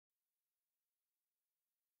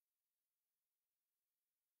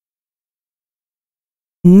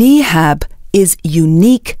Kneehab is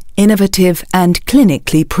unique, innovative and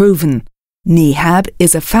clinically proven. Kneehab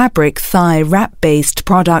is a fabric thigh wrap-based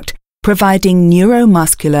product providing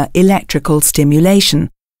neuromuscular electrical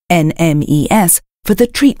stimulation, NMES, for the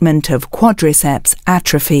treatment of quadriceps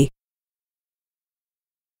atrophy.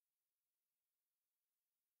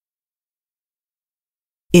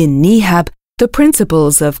 In Kneehab, the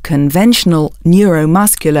principles of conventional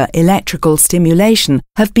neuromuscular electrical stimulation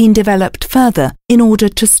have been developed further in order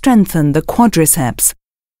to strengthen the quadriceps.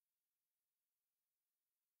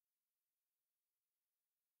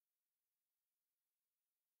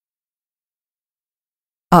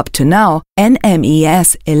 Up to now,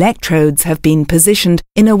 NMES electrodes have been positioned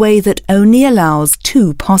in a way that only allows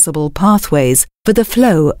two possible pathways for the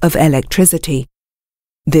flow of electricity.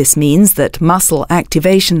 This means that muscle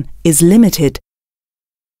activation is limited.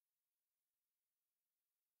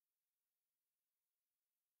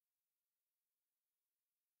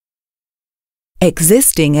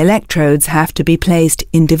 Existing electrodes have to be placed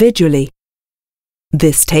individually.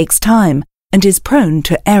 This takes time and is prone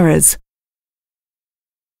to errors.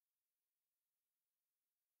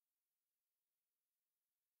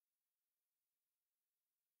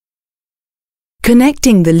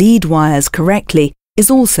 Connecting the lead wires correctly is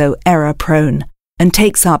also error-prone and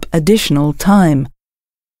takes up additional time.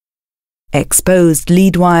 Exposed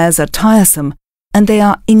lead wires are tiresome and they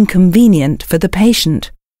are inconvenient for the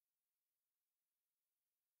patient.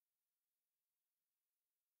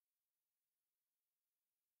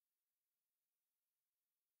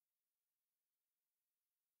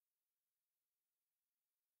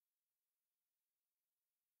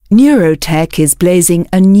 Neurotech is blazing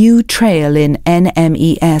a new trail in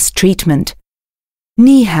NMES treatment.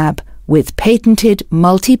 Kneehab with patented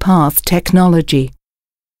multipath technology.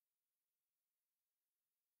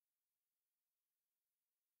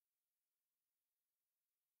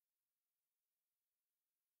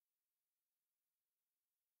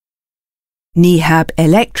 Kneehab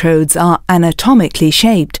electrodes are anatomically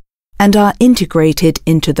shaped and are integrated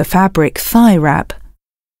into the fabric thigh wrap.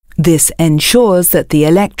 This ensures that the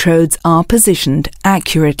electrodes are positioned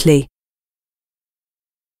accurately.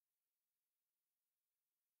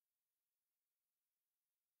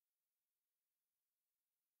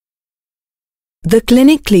 The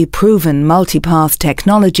clinically proven multipath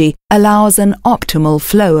technology allows an optimal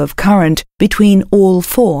flow of current between all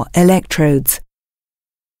four electrodes.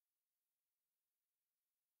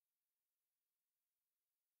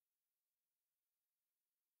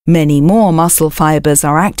 Many more muscle fibers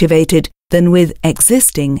are activated than with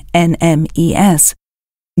existing NMES.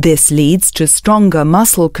 This leads to stronger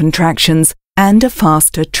muscle contractions and a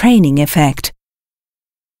faster training effect.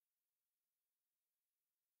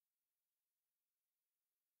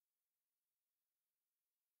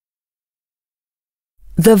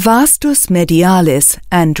 The vastus medialis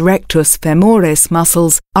and rectus femoris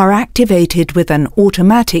muscles are activated with an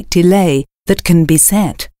automatic delay that can be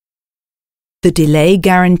set. The delay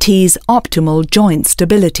guarantees optimal joint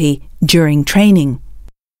stability during training.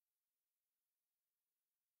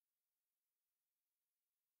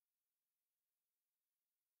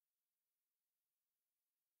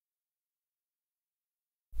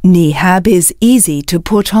 Kneehab is easy to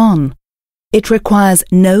put on. It requires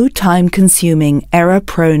no time-consuming,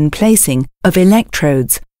 error-prone placing of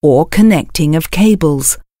electrodes or connecting of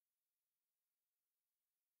cables.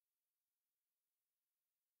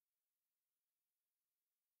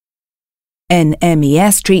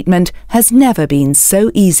 NMES treatment has never been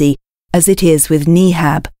so easy as it is with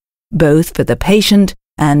Kneehab, both for the patient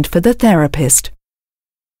and for the therapist.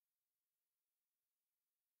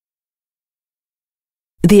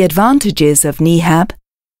 The advantages of Kneehab: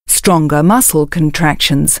 stronger muscle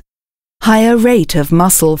contractions, higher rate of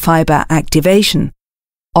muscle fiber activation,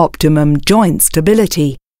 optimum joint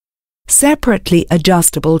stability, separately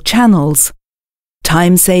adjustable channels,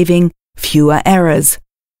 time saving, fewer errors,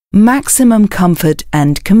 maximum comfort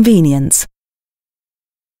and convenience.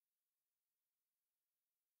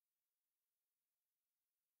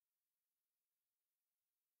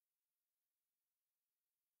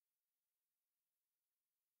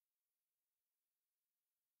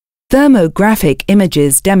 Thermographic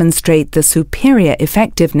images demonstrate the superior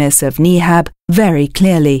effectiveness of Kneehab very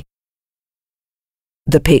clearly.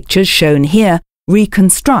 The pictures shown here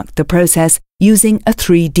reconstruct the process using a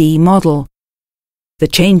 3D model. The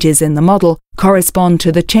changes in the model correspond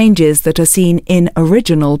to the changes that are seen in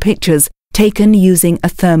original pictures taken using a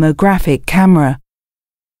thermographic camera.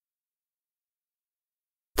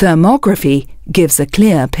 Thermography gives a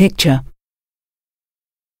clear picture.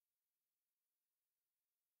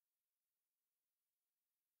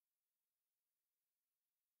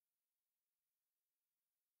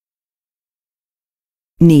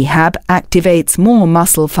 Kneehab activates more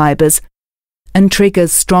muscle fibers and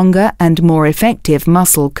triggers stronger and more effective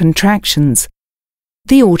muscle contractions.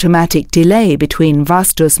 The automatic delay between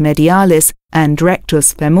vastus medialis and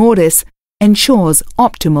rectus femoris ensures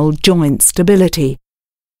optimal joint stability.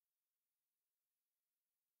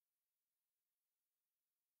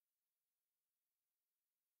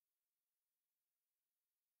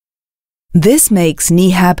 This makes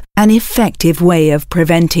Kneehab an effective way of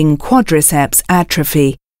preventing quadriceps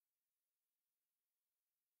atrophy.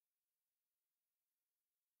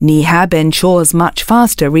 Kneehab ensures much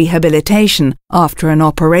faster rehabilitation after an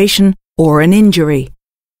operation or an injury,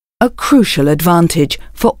 a crucial advantage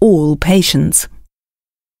for all patients.